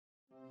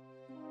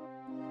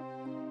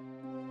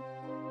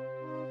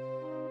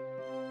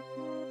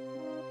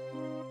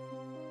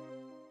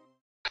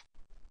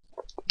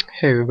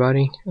Hey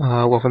everybody,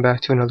 welcome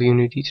back to another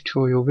Unity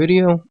tutorial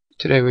video.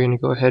 Today we're going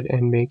to go ahead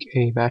and make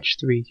a match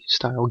 3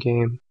 style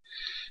game.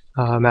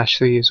 Match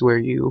 3 is where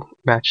you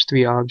match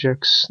 3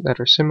 objects that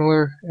are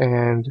similar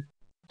and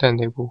then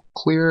they will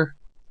clear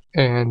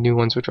and new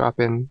ones will drop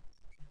in.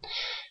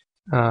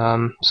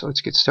 So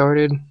let's get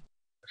started.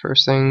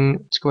 First thing,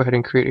 let's go ahead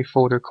and create a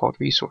folder called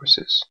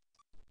resources.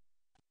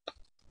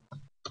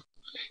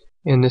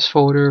 In this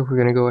folder we're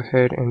going to go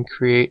ahead and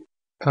create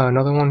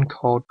another one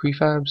called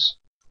prefabs.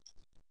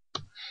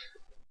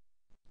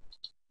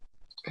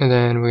 And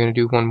then we're going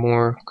to do one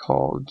more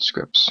called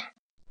scripts.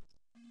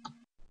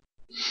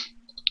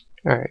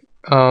 Alright,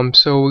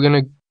 so we're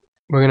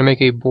gonna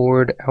make a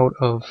board out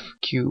of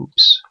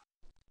cubes,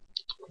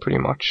 pretty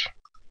much.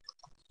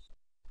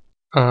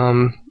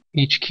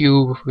 Each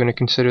cube we're gonna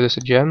consider this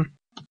a gem,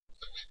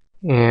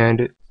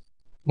 and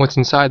what's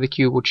inside the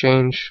cube will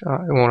change.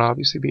 It won't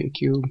obviously be a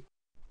cube,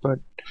 but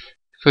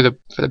for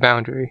the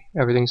boundary,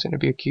 everything's gonna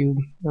be a cube,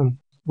 and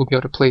we'll be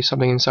able to place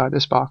something inside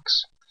this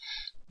box,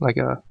 like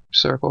a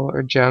circle or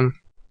a gem.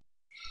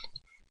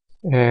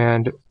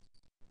 And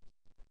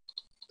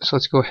so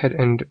let's go ahead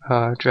and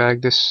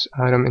drag this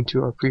item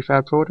into our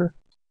prefab folder.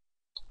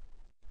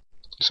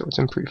 So it's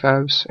in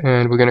prefabs,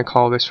 and we're going to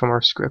call this from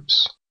our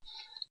scripts.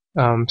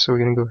 So we're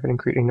going to go ahead and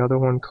create another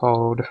one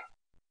called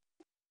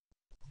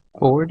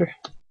board.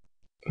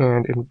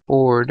 And in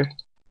board,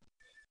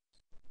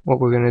 what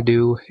we're going to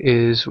do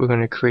is we're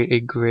going to create a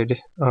grid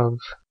of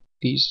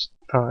these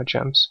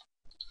gems.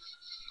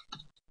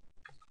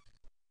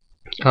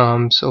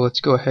 So let's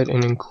go ahead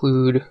and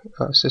include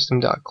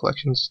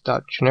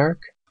system.collections.generic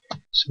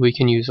so we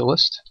can use a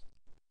list.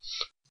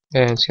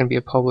 And it's going to be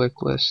a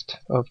public list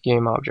of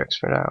game objects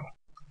for now.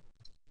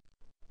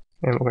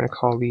 And we're going to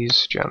call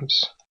these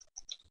gems.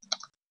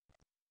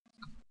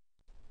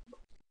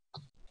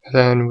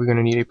 Then we're going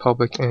to need a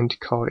public int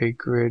called a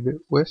grid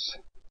width.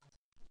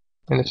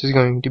 And this is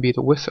going to be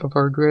the width of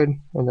our grid.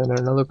 And then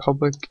another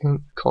public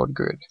int called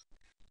grid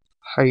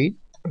height.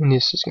 And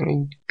this is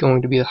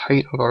going to be the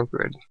height of our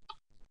grid.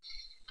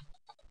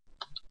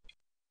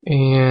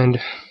 And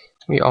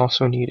we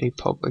also need a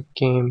public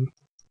game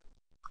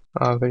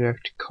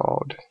object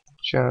called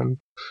gem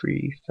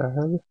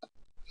prefab.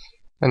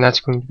 And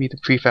that's going to be the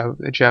prefab of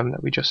the gem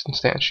that we just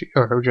instantiated,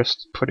 or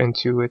just put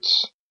into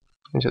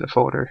the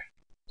folder,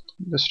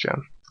 this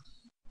gem.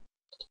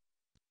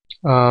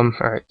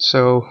 Alright,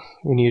 so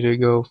we need to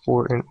go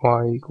for int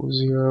y equals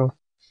 0,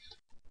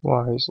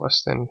 y is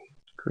less than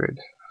grid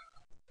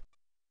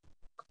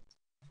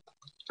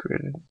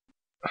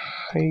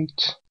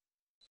height,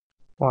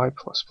 y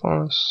plus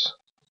plus,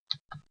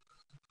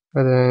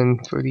 and then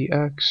for the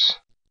x,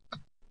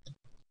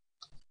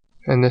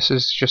 and this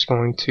is just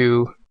going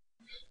to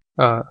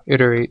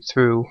iterate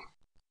through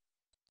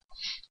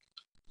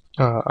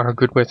our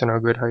grid width and our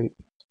grid height.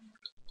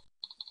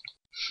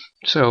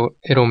 So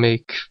it'll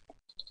make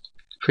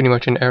pretty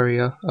much an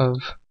area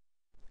of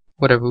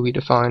whatever we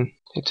define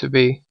it to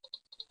be.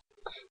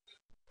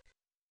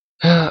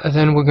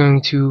 Then we're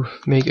going to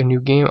make a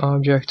new game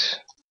object.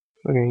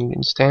 We're going to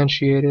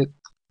instantiate it,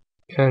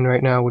 and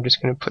right now we're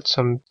just going to put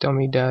some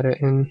dummy data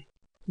in,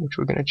 which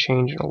we're going to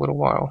change in a little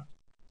while.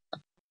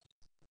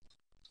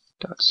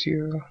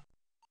 .0.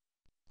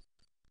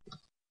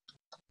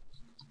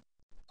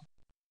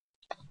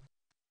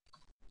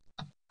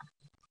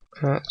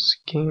 That's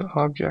game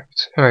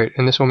object. Alright,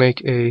 and this will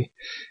make a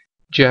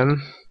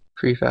gem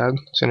prefab.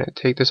 It's going to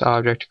take this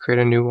object, create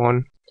a new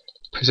one,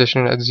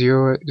 position it at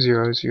 0,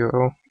 0,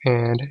 0,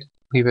 and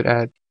leave it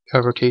at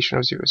a rotation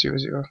of 0, 0,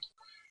 0.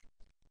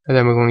 And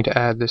then we're going to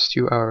add this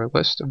to our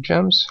list of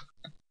gems.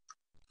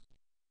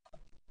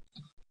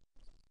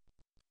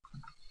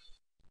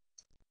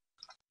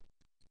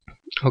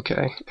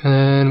 Okay, and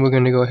then we're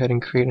going to go ahead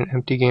and create an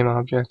empty game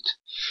object,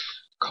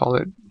 call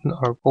it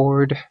our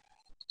board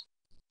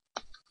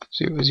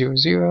 0, 0,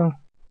 0.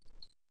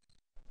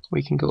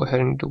 We can go ahead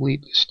and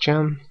delete this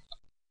gem,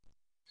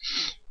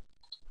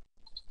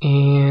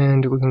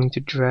 and we're going to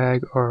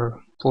drag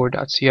our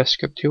board.cs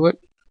script to it,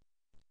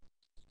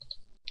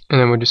 and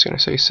then we're just going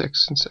to say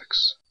 6 and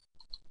 6.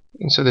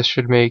 And so this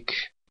should make,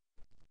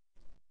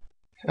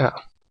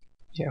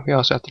 we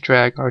also have to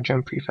drag our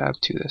gem prefab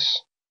to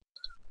this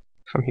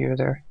from here to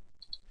there.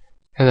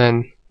 And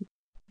then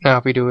now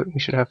if we do it,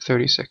 we should have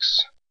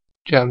 36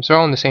 gems. They're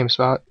all in the same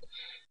spot,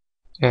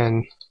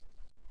 and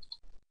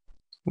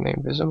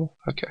name visible.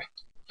 Okay,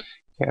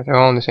 yeah, they're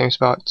all in the same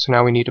spot. So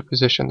now we need to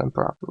position them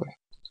properly.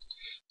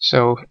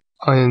 So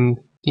on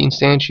the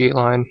instantiate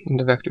line in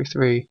the vector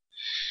 3,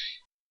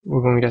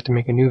 we're going to have to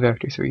make a new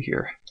vector 3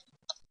 here,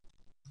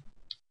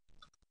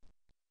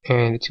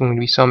 and it's going to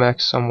be some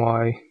x, some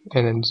y,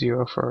 and then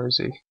 0 for our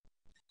z.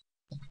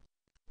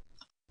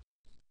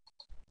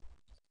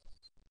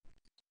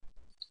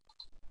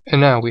 And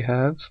now we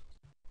have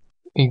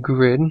a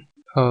grid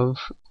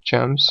of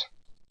gems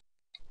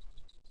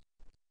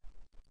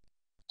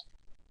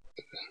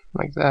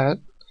like that,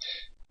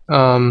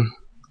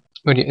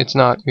 but it's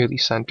not really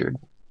centered.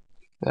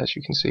 As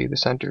you can see, the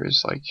center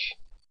is like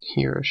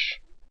here-ish.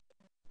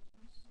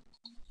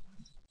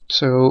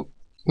 So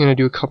I'm going to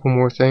do a couple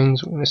more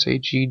things. We're going to say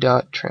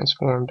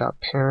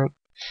g.transform.parent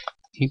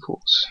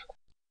equals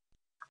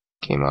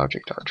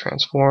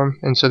GameObject.transform,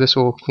 and so this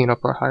will clean up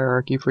our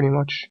hierarchy pretty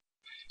much,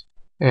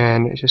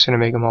 and it's just going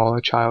to make them all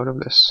a child of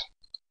this.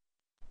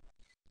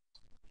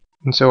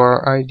 And so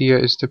our idea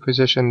is to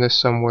position this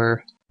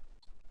somewhere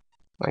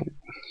like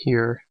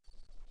here,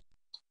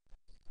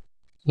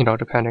 you know,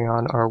 depending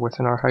on our width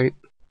and our height.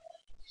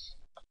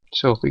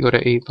 So if we go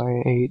to 8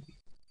 by 8,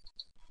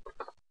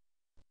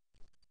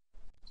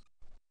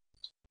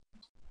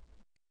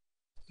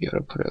 you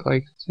gotta put it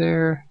like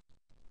there.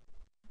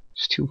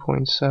 It's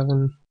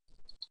 2.7.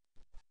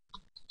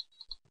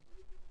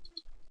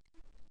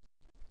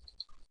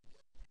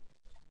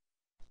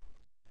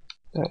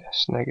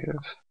 That's negative.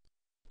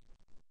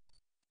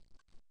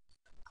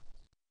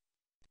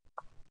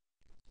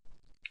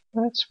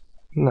 That's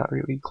not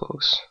really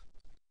close.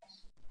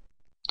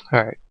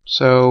 Alright,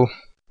 so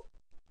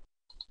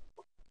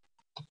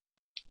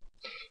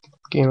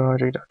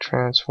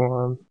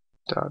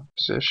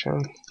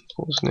GameObject.transform.position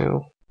equals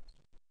new.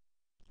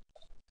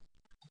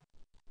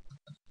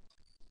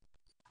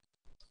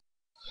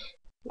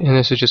 And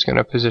this is just going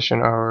to position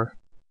our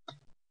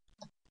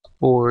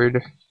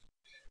board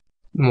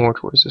more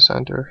towards the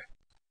center.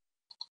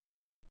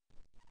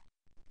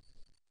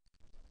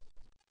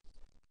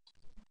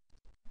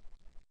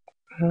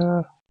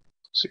 Uh,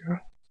 0.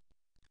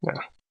 No.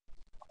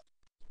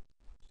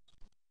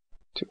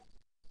 2.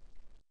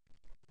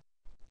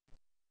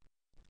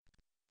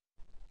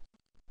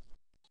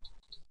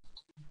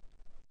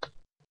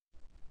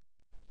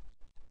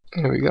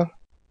 There we go.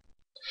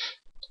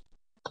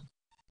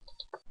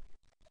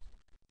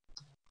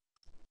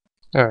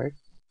 Alright,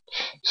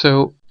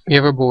 so we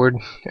have our board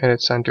and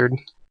it's centered,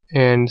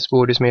 and this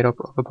board is made up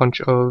of a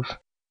bunch of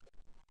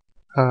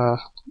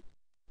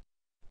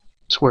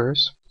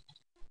squares.